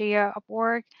fair share of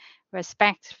work,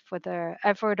 respect for the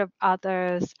effort of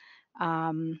others,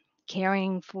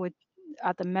 caring for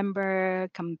other member,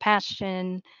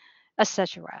 compassion,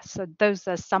 etc. So those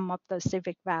are some of the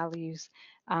civic values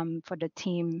for the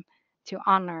team to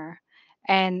honor.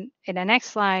 And in the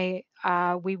next slide,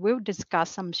 we will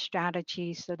discuss some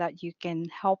strategies so that you can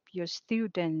help your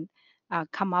student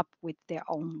come up with their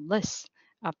own list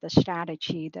of the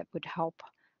strategy that would help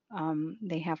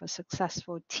they have a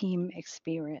successful team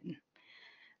experience.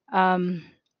 Um,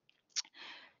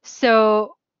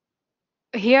 so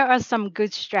here are some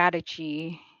good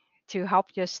strategy to help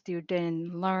your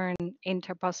student learn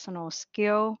interpersonal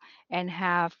skill and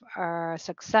have a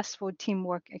successful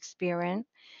teamwork experience.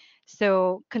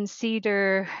 So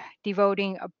consider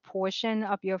devoting a portion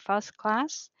of your first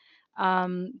class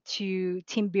to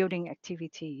team building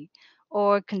activity,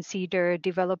 or consider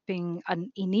developing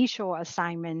an initial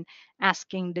assignment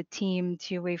asking the team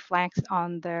to reflect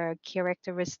on the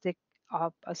characteristic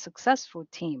of a successful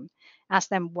team. Ask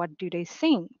them what do they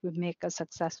think would make a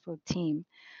successful team,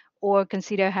 or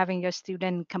consider having your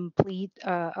student complete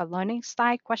a learning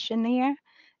style questionnaire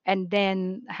and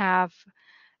then have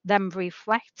them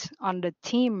reflect on the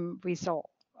team result,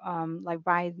 like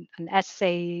write an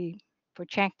essay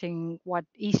projecting what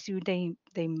issue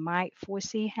they might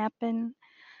foresee happen,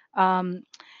 um,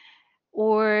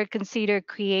 or consider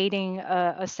creating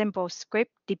a simple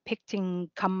script depicting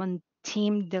common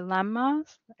team dilemmas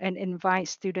and invite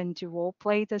students to role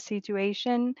play the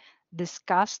situation,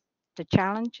 discuss the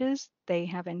challenges they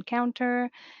have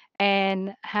encountered,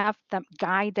 and have them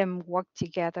guide them work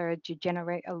together to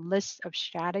generate a list of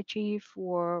strategy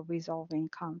for resolving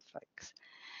conflicts.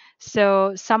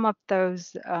 So some of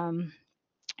those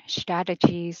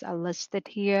strategies are listed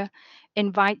here.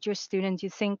 Invite your students to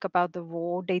think about the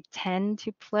role they tend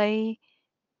to play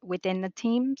within the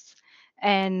teams,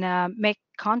 and make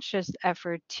conscious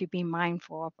effort to be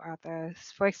mindful of others.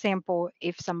 For example,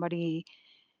 if somebody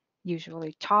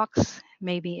usually talks,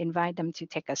 maybe invite them to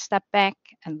take a step back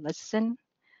and listen.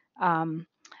 Um,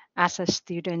 as a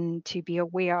student, to be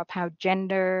aware of how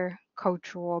gender,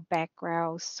 cultural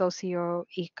background,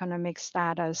 socioeconomic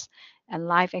status, and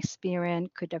life experience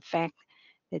could affect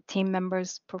the team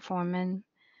members' performance.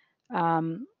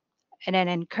 Um, and then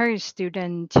encourage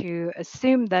students to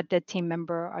assume that the team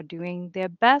member are doing their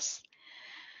best.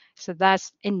 So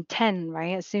that's intent,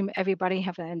 right? Assume everybody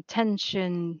have an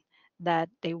intention that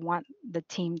they want the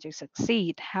team to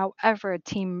succeed. However, a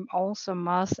team also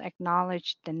must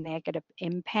acknowledge the negative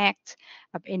impact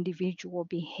of individual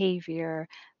behavior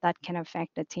that can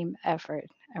affect the team effort.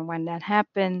 And when that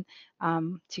happens,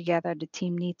 together the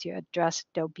team need to address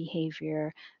their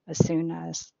behavior as soon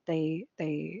as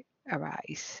they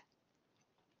arise.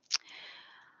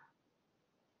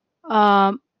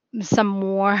 Um, some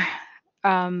more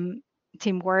um,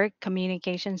 teamwork,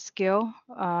 communication skill.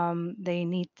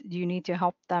 You need to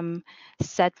help them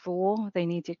set rule. They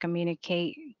need to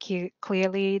communicate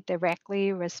clearly,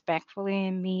 directly, respectfully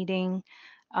in meeting,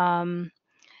 um,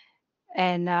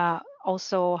 and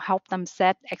also help them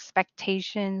set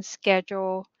expectations,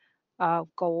 schedule,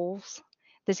 goals.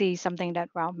 This is something that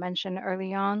Ralph mentioned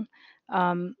early on.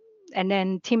 Um, and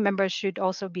then team members should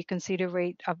also be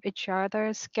considerate of each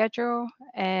other's schedule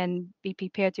and be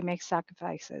prepared to make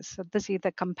sacrifices. So this is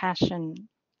the compassion.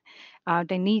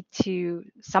 They need to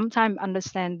sometimes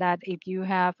understand that if you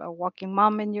have a working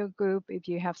mom in your group, if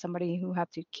you have somebody who have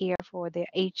to care for their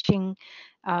aging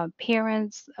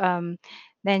parents,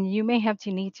 then you may have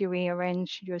to need to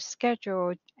rearrange your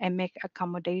schedule and make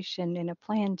accommodation in a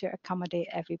plan to accommodate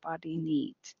everybody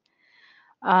needs.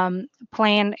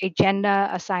 Plan agenda,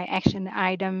 assign action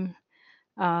item,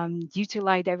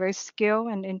 utilize diverse skill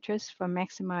and interests for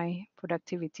maximize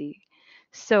productivity.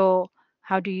 So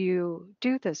how do you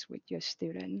do this with your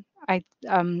student?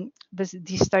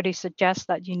 These studies suggest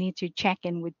that you need to check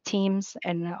in with teams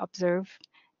and observe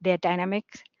their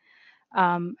dynamics,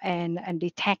 and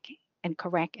detect and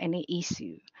correct any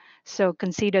issue. So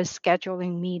consider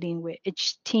scheduling meeting with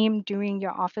each team during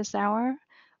your office hour,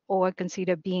 or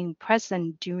consider being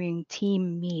present during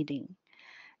team meeting.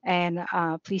 And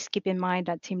please keep in mind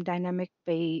that team dynamic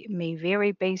may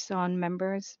vary based on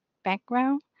members'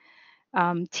 background.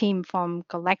 Team from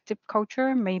collective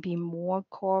culture may be more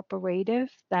cooperative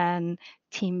than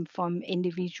team from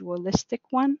individualistic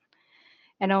one.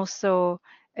 And also,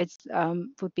 it's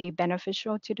would be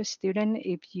beneficial to the student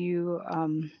if you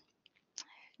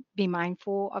be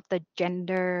mindful of the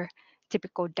gender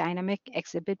typical dynamic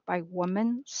exhibit by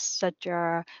women, such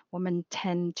as women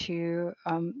tend to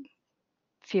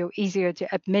feel easier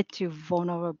to admit to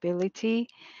vulnerability.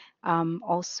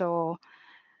 Also,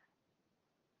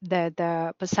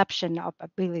 the perception of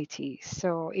ability.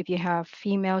 So if you have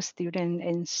female student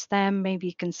in STEM,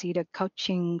 maybe consider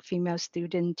coaching female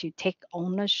student to take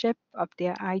ownership of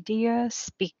their ideas,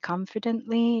 speak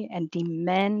confidently, and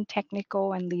demand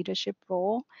technical and leadership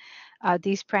role.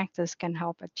 These practice can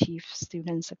help achieve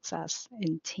student success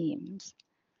in teams.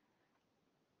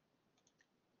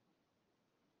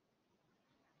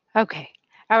 Okay,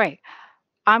 all right.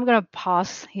 I'm going to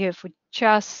pause here for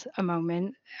just a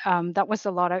moment. That was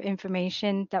a lot of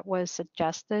information that was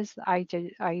suggested.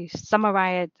 I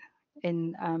summarized it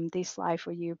in this slide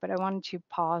for you, but I wanted to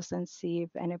pause and see if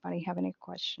anybody have any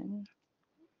question.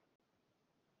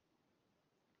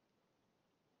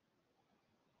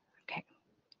 Okay.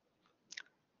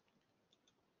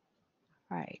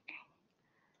 Right.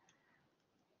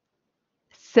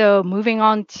 So moving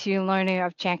on to learning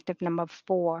objective number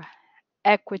 4,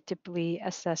 equitably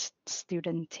assessed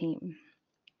student team.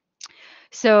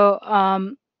 So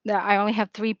I only have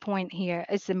 3 points here.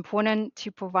 It's important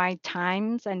to provide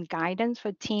times and guidance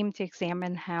for team to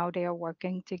examine how they are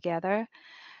working together.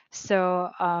 So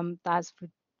that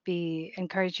would be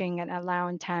encouraging and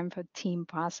allowing time for team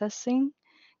processing.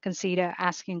 Consider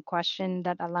asking questions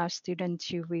that allow students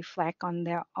to reflect on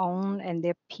their own and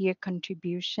their peer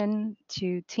contribution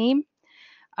to team.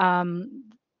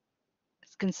 Um,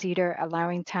 Consider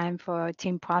allowing time for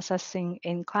team processing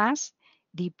in class,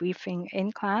 debriefing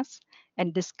in class,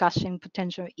 and discussing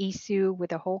potential issue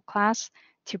with the whole class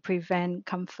to prevent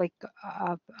conflict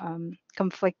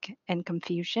and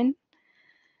confusion.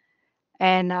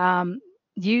 And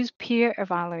use peer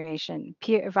evaluation.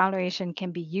 Peer evaluation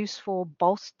can be useful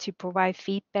both to provide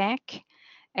feedback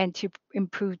and to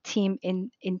improve team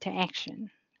interaction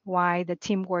while the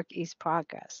teamwork is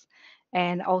progress.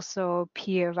 And also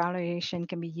peer evaluation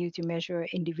can be used to measure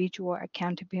individual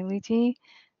accountability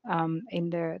in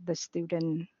the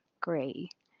student grade.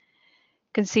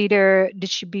 Consider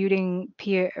distributing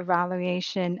peer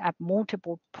evaluation at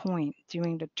multiple points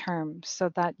during the term so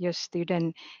that your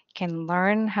student can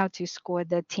learn how to score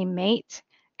their teammates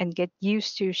and get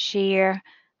used to share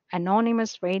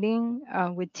anonymous rating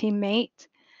with teammates.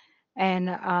 And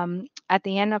at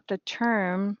the end of the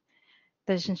term,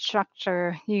 the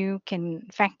instructor, you can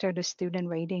factor the student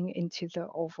rating into the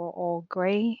overall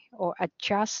grade or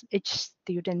adjust each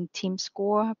student team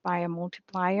score by a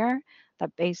multiplier that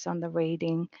based on the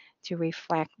rating to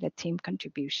reflect the team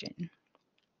contribution.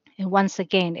 And once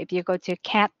again, if you go to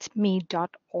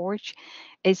catme.org,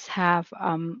 it's have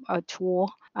a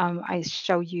tool. I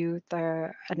show you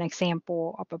an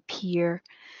example of a peer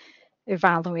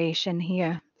evaluation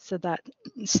here so that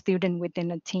student within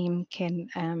a team can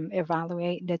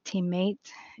evaluate the teammate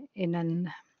in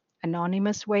an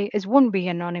anonymous way. It wouldn't be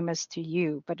anonymous to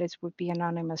you, but it would be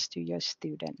anonymous to your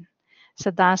student. So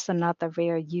that's another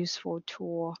very useful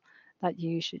tool that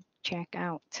you should check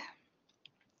out.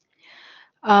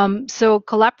 So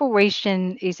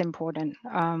collaboration is important.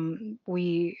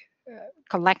 We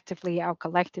collectively, our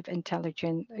collective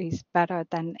intelligence is better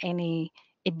than any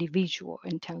individual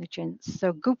intelligence.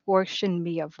 So group work shouldn't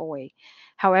be avoided.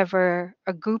 However,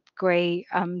 a group grade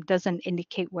doesn't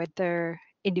indicate whether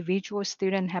individual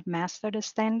students have mastered the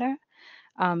standard.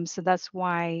 So that's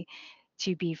why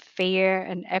to be fair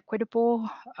and equitable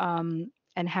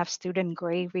and have student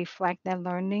grade reflect their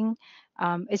learning,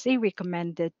 it's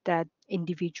recommended that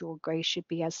individual grade should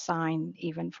be assigned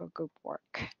even for group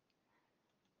work.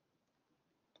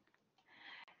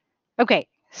 Okay,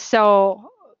 so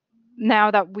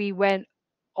now that we went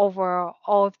over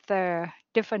all of the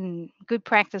different good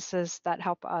practices that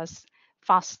help us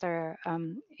foster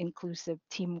inclusive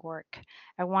teamwork,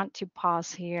 I want to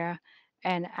pause here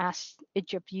and ask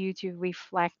each of you to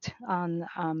reflect on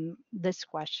this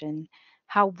question.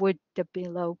 How would the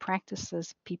below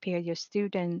practices prepare your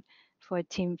student for a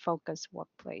team-focused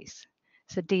workplace?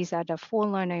 So these are the 4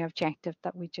 learning objectives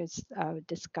that we just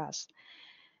discussed.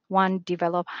 1,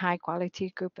 develop high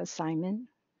quality group assignment.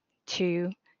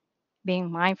 2, being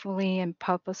mindfully and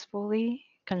purposefully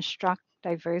construct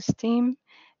diverse team,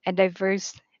 and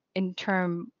diverse in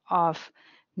terms of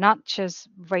not just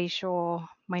racial,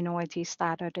 minority,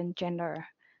 status, and gender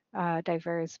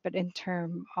diverse, but in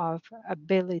terms of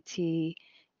ability,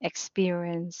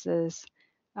 experiences,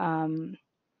 and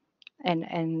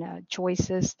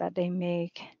choices that they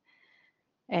make,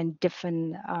 and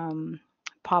different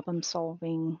problem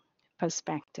solving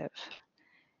perspective.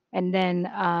 And then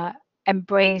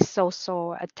embrace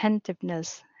social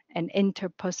attentiveness and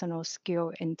interpersonal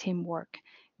skill in teamwork,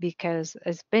 because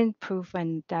it's been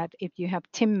proven that if you have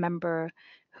team member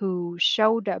who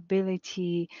show the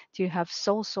ability to have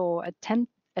social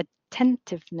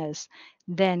attentiveness,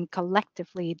 then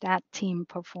collectively that team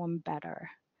perform better.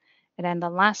 And then the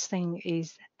last thing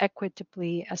is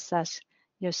equitably assess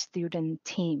your student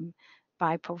team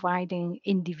by providing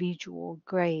individual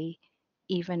grade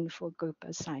even for group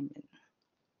assignment.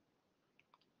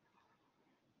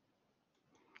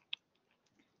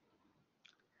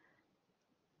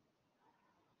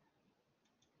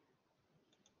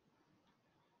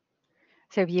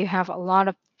 So if you have a lot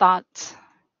of thoughts,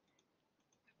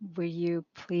 will you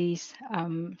please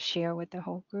share with the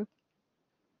whole group?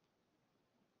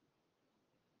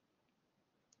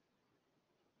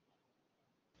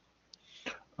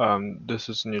 This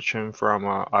is Chen from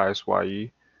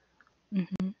ISYE.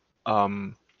 Mm-hmm.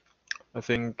 I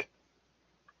think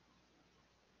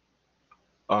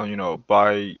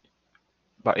by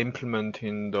by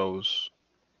implementing those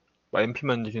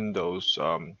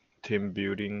team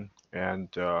building and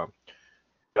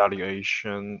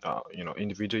evaluation,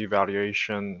 individual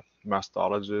evaluation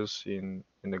methodologies in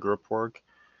the group work,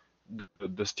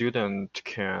 the student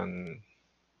can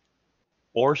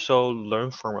also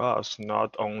learn from us,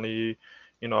 not only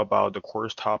about the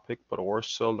course topic, but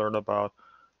also learn about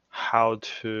how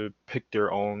to pick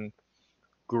their own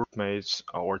group mates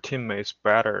or teammates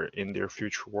better in their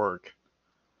future work.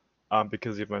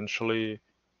 Because eventually,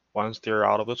 once they're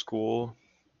out of the school,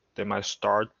 they might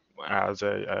start as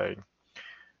a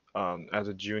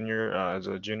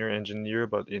junior engineer,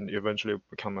 but eventually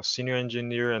become a senior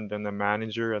engineer and then a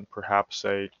manager and perhaps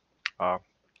a uh,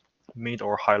 mid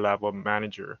or high level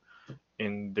manager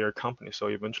in their company. So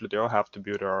eventually they'll have to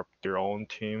build up their own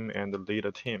team and lead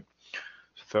a team.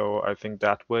 So I think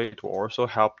that way it will also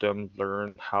help them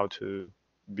learn how to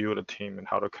build a team and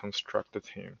how to construct a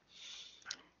team.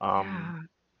 Um, Yeah.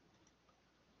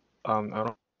 I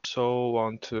also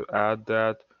want to add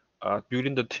that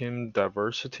building the team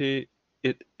diversity,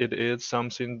 it is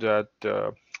something that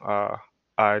uh,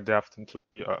 I definitely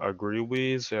agree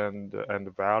with and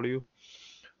value.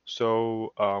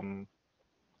 So I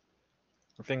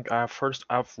think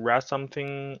I've read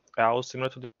something else similar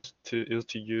to this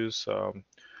to use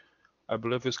I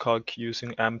believe it's called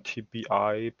using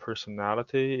MTBI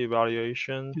personality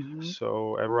evaluation. Mhm.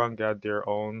 So everyone get their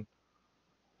own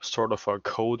sort of a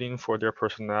coding for their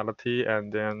personality,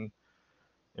 and then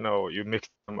you mix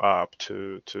them up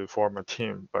to form a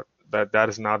team. But that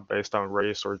is not based on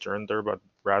race or gender, but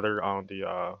rather on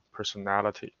the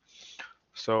personality.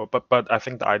 So, but I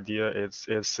think the idea is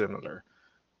similar.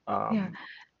 Yeah. Um,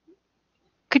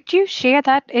 Could you share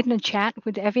that in the chat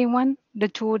with everyone? The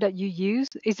tool that you use,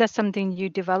 is that something you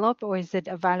developed or is it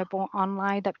available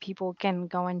online that people can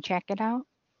go and check it out?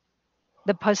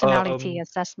 The personality um,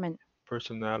 assessment.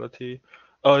 Personality.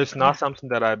 Oh, it's Yeah. not something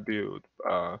that I built,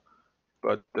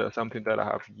 but something that I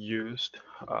have used.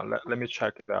 Let me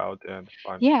check it out and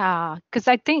find. Yeah, because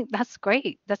I think that's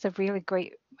great. That's a really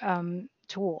great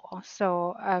tool.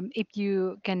 So if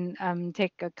you can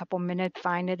take a couple minutes,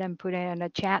 find it and put it in a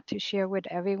chat to share with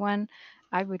everyone,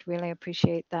 I would really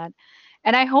appreciate that.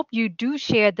 And I hope you do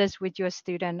share this with your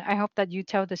student. I hope that you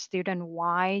tell the student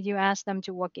why you ask them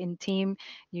to work in team.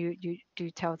 You do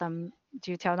tell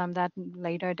them that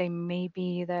later they may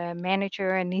be the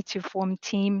manager and need to form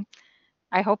team.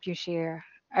 I hope you share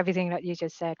everything that you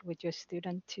just said with your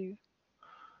student too.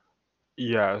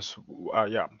 Yes,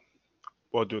 yeah,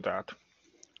 we'll do that.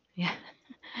 Yeah.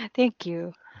 Thank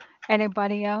you.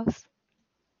 Anybody else?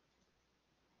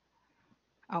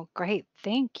 Oh, great.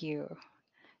 Thank you.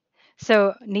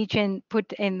 So Nichen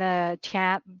put in the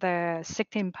chat the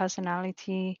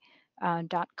 16personality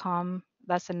 .com.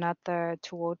 That's another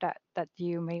tool that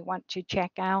you may want to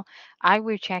check out. I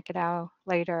will check it out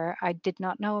later. I did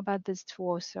not know about this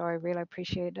tool, so I really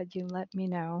appreciate that you let me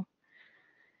know.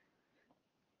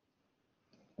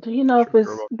 Do you know Sure, if you're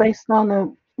it's welcome. based on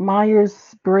the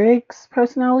Myers-Briggs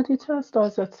personality test or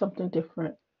is that something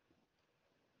different?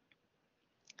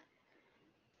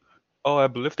 Oh, I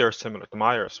believe they're similar. The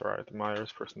Myers, right? The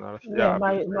Myers personality. Yeah, Yeah, I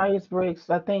believe they're. Myers-Briggs.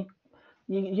 I think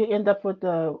you end up with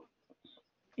the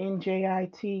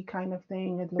NJIT kind of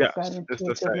thing. It looks at Yes, it's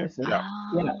the same. intuitiveness. Yeah,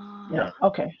 Yeah, Ah, yeah. yeah,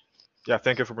 Okay. yeah.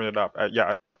 Thank you for bringing it up.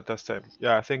 Yeah, that's the same.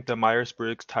 Yeah, I think the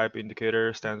Myers-Briggs type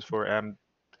indicator stands for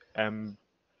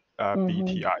Mm-hmm.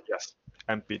 MBTI. Yes,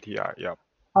 MBTI. Yeah,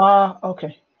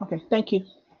 Okay. Okay. Thank you.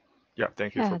 yeah.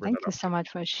 Thank you for yeah, bringing thank that you up so too. much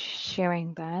for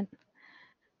sharing that.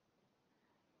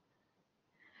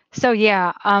 So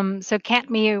yeah, so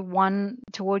CatMe one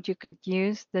tool you could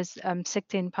use. This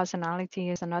 16 personality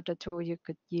is another tool you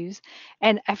could use,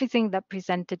 and everything that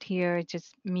presented here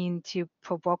just mean to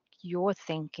provoke your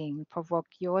thinking, provoke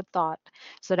your thought,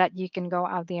 so that you can go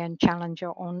out there and challenge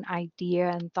your own idea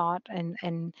and thought,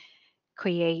 and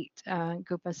create a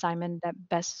group assignment that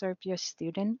best serve your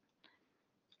student.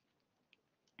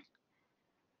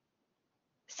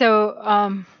 So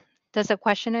there's a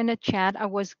question in the chat. I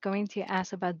was going to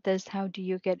ask about this. How do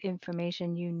you get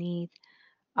information you need?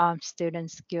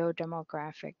 Student skill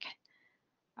demographic.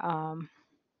 Um,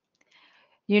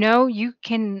 you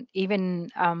can even,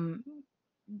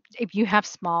 if you have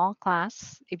small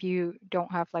class, if you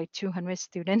don't have like 200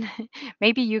 students,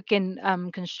 maybe you can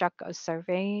construct a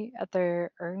survey at the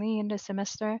early in the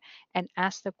semester and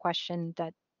ask the question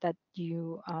that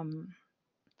you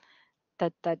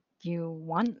that you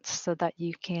want so that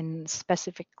you can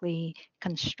specifically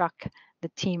construct the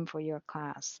team for your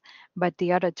class. But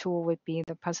the other tool would be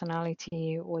the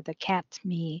personality or the cat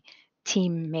me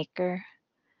team maker.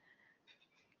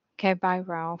 Okay, bye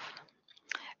Ralph.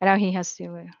 I know he has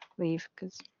to leave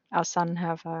because our son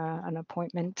have an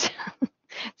appointment,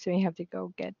 so we have to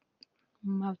go get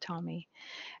Tommy.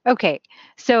 Okay,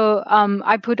 so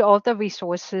I put all the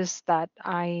resources that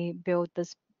I built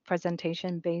this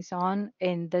presentation based on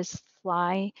in this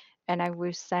slide, and I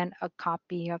will send a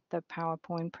copy of the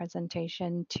PowerPoint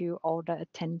presentation to all the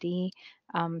attendee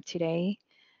today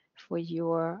for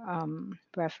your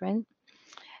reference.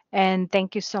 And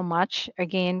thank you so much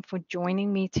again for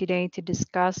joining me today to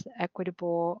discuss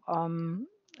equitable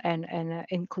and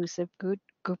inclusive group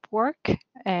work.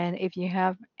 And if you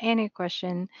have any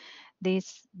question,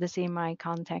 this is my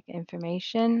contact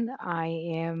information. I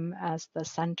am as the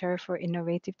Center for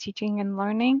Innovative Teaching and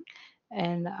Learning.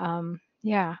 And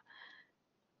yeah,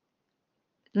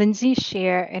 Lindsay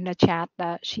shared in the chat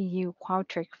that she used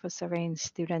Qualtrics for surveying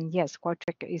students. Yes,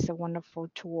 Qualtrics is a wonderful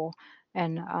tool.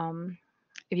 And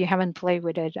if you haven't played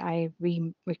with it, I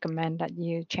recommend that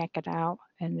you check it out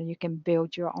and you can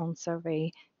build your own survey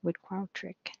with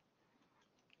Qualtrics.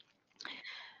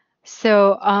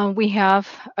 So we have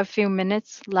a few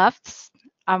minutes left.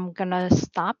 I'm gonna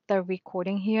stop the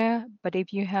recording here, but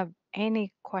if you have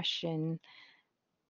any question,